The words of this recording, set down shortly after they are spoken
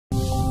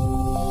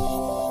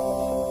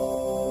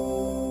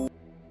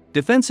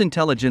Defense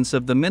intelligence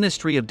of the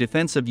Ministry of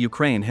Defense of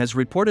Ukraine has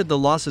reported the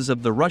losses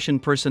of the Russian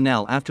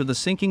personnel after the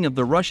sinking of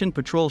the Russian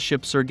patrol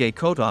ship Sergei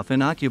Kotov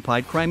in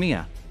occupied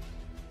Crimea.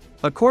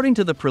 According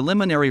to the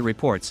preliminary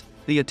reports,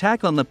 the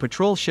attack on the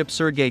patrol ship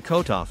Sergei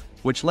Kotov,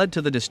 which led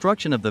to the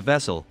destruction of the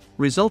vessel,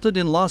 resulted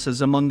in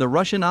losses among the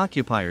Russian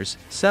occupiers,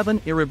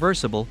 7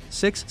 irreversible,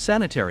 6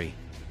 sanitary.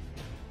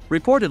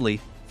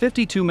 Reportedly,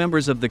 52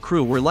 members of the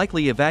crew were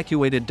likely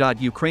evacuated.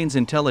 Ukraine's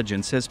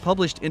intelligence has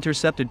published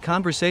intercepted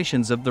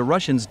conversations of the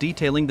Russians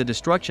detailing the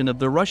destruction of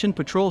the Russian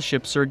patrol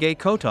ship Sergei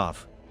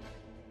Kotov.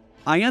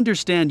 I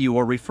understand you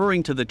are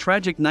referring to the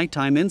tragic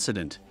nighttime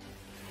incident.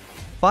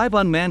 5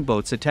 unmanned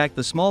boats attacked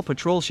the small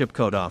patrol ship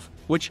Kotov,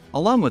 which,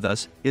 along with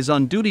us, is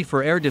on duty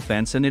for air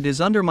defense, and it is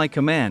under my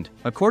command,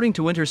 according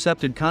to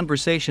intercepted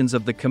conversations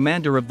of the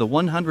commander of the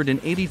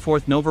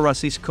 184th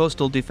Novorossiysk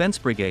Coastal Defense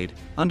Brigade,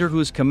 under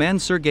whose command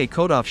Sergei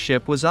Kotov's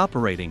ship was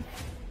operating.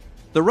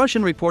 The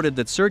Russian reported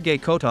that Sergei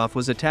Kotov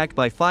was attacked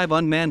by 5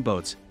 unmanned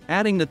boats,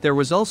 adding that there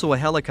was also a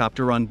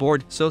helicopter on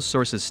board.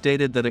 Sources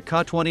stated that a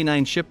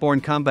Ka-29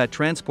 shipborne combat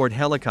transport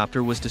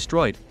helicopter was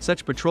destroyed.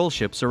 Such patrol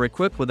ships are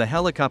equipped with a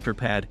helicopter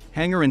pad,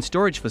 hangar and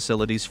storage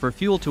facilities for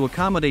fuel to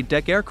accommodate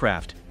deck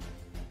aircraft.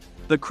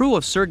 The crew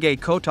of Sergei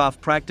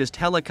Kotov practiced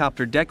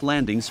helicopter deck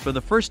landings for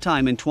the first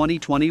time in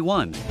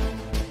 2021.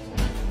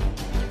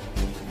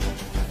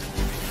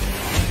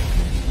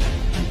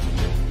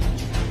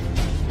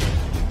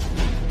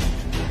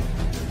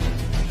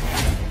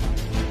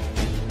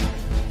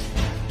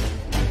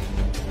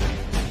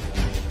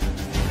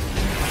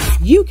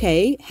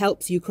 UK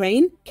helps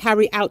Ukraine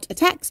carry out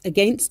attacks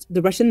against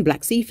the Russian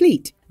Black Sea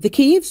Fleet. The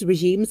Kyiv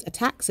regime's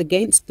attacks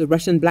against the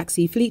Russian Black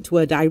Sea Fleet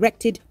were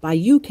directed by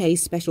UK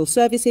Special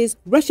Services.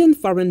 Russian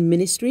Foreign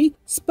Ministry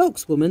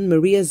spokeswoman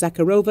Maria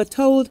Zakharova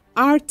told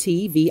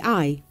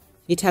RTVI.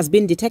 It has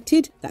been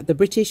detected that the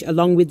British,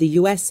 along with the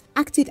US,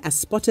 acted as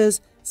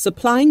spotters,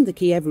 supplying the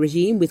Kiev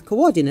regime with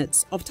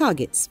coordinates of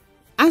targets.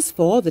 As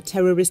for the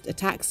terrorist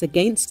attacks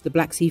against the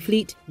Black Sea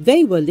Fleet,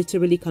 they were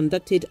literally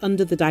conducted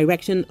under the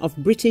direction of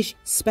British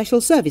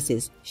Special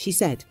Services, she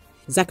said.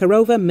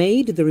 Zakharova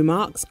made the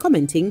remarks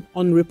commenting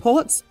on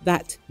reports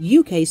that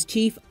UK's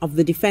Chief of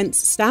the Defence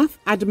Staff,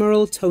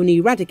 Admiral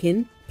Tony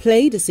Radakin,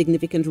 played a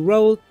significant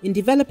role in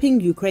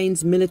developing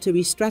Ukraine's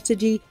military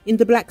strategy in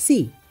the Black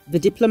Sea. The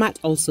diplomat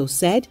also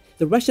said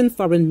the Russian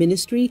Foreign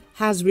Ministry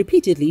has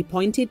repeatedly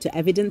pointed to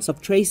evidence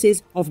of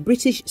traces of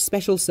British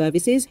Special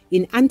Services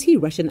in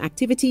anti-Russian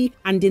activity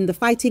and in the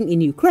fighting in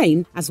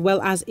Ukraine, as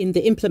well as in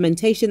the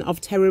implementation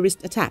of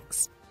terrorist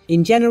attacks.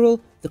 In general,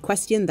 the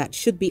question that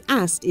should be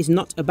asked is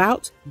not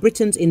about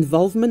Britain's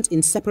involvement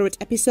in separate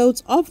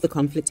episodes of the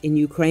conflict in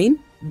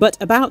Ukraine,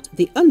 but about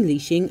the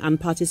unleashing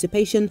and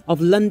participation of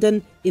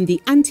London in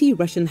the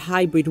anti-Russian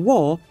hybrid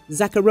war,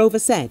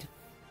 Zakharova said.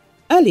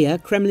 Earlier,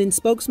 Kremlin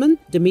spokesman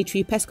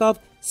Dmitry Peskov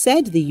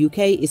said the UK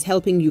is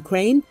helping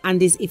Ukraine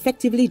and is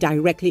effectively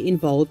directly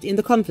involved in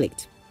the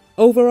conflict.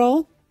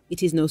 Overall,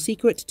 it is no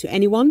secret to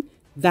anyone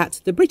that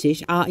the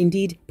British are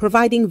indeed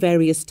providing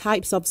various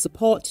types of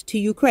support to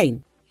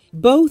Ukraine,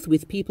 both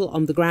with people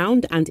on the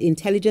ground and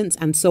intelligence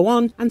and so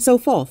on and so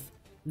forth.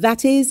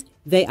 That is,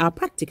 they are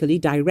practically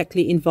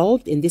directly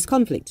involved in this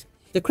conflict,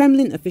 the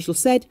Kremlin official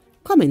said,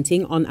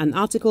 commenting on an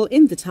article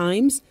in the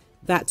Times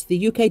that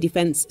the UK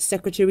Defence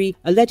Secretary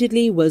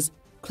allegedly was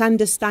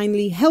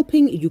clandestinely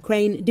helping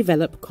Ukraine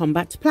develop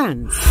combat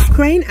plans.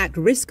 Ukraine at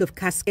risk of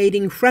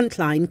cascading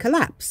frontline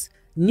collapse.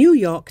 New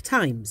York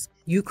Times.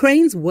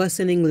 Ukraine's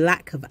worsening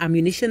lack of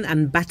ammunition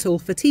and battle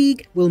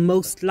fatigue will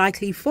most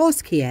likely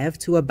force Kiev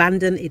to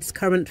abandon its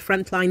current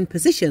frontline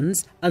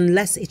positions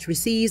unless it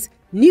receives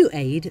new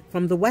aid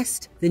from the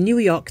West, the New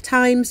York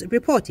Times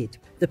reported.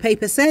 The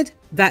paper said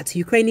that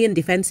Ukrainian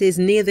defenses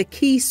near the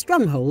key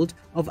stronghold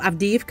of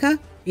Avdiivka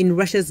in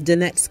Russia's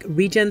Donetsk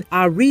region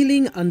are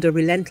reeling under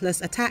relentless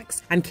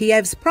attacks, and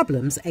Kiev's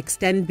problems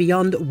extend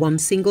beyond one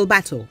single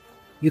battle.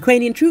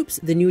 Ukrainian troops,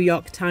 the New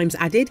York Times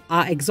added,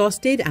 are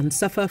exhausted and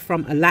suffer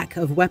from a lack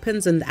of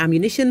weapons and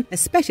ammunition,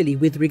 especially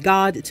with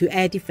regard to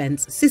air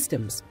defense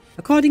systems.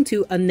 According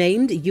to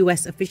unnamed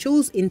US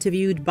officials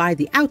interviewed by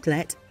the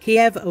outlet,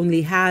 Kiev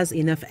only has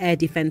enough air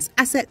defense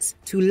assets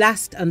to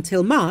last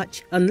until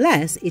March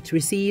unless it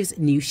receives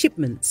new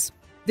shipments.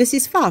 This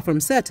is far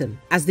from certain,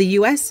 as the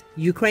US,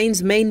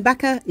 Ukraine's main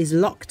backer, is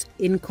locked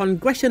in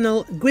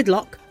congressional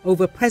gridlock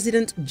over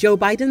President Joe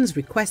Biden's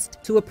request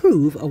to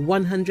approve a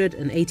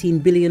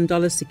 $118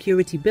 billion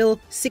security bill,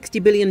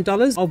 $60 billion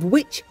of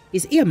which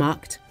is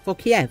earmarked for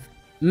Kiev.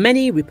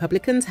 Many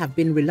Republicans have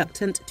been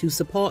reluctant to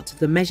support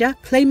the measure,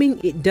 claiming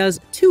it does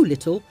too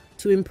little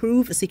to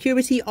improve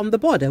security on the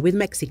border with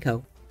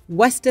Mexico.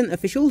 Western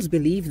officials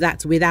believe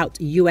that without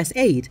US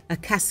aid, a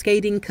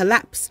cascading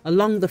collapse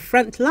along the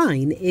front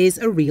line is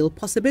a real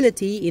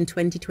possibility in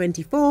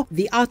 2024,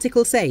 the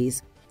article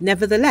says.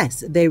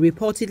 Nevertheless, they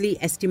reportedly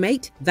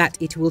estimate that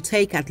it will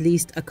take at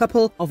least a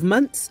couple of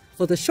months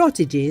for the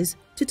shortages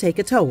to take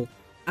a toll.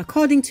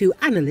 According to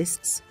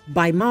analysts,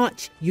 by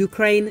March,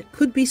 Ukraine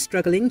could be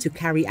struggling to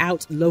carry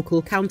out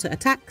local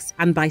counterattacks,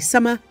 and by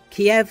summer,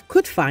 Kiev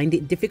could find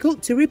it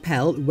difficult to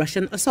repel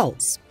Russian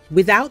assaults.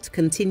 Without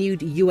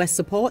continued US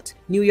support,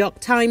 New York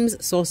Times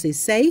sources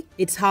say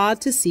it's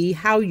hard to see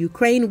how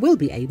Ukraine will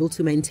be able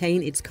to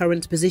maintain its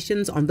current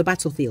positions on the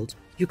battlefield.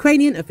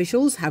 Ukrainian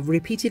officials have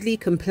repeatedly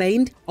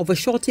complained of a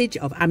shortage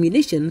of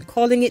ammunition,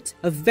 calling it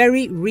a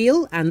very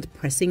real and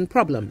pressing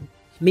problem.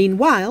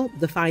 Meanwhile,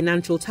 the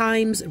Financial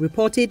Times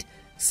reported,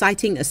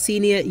 citing a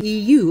senior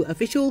EU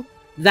official,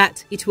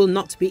 that it will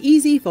not be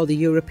easy for the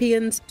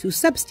Europeans to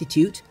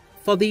substitute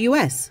for the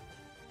US.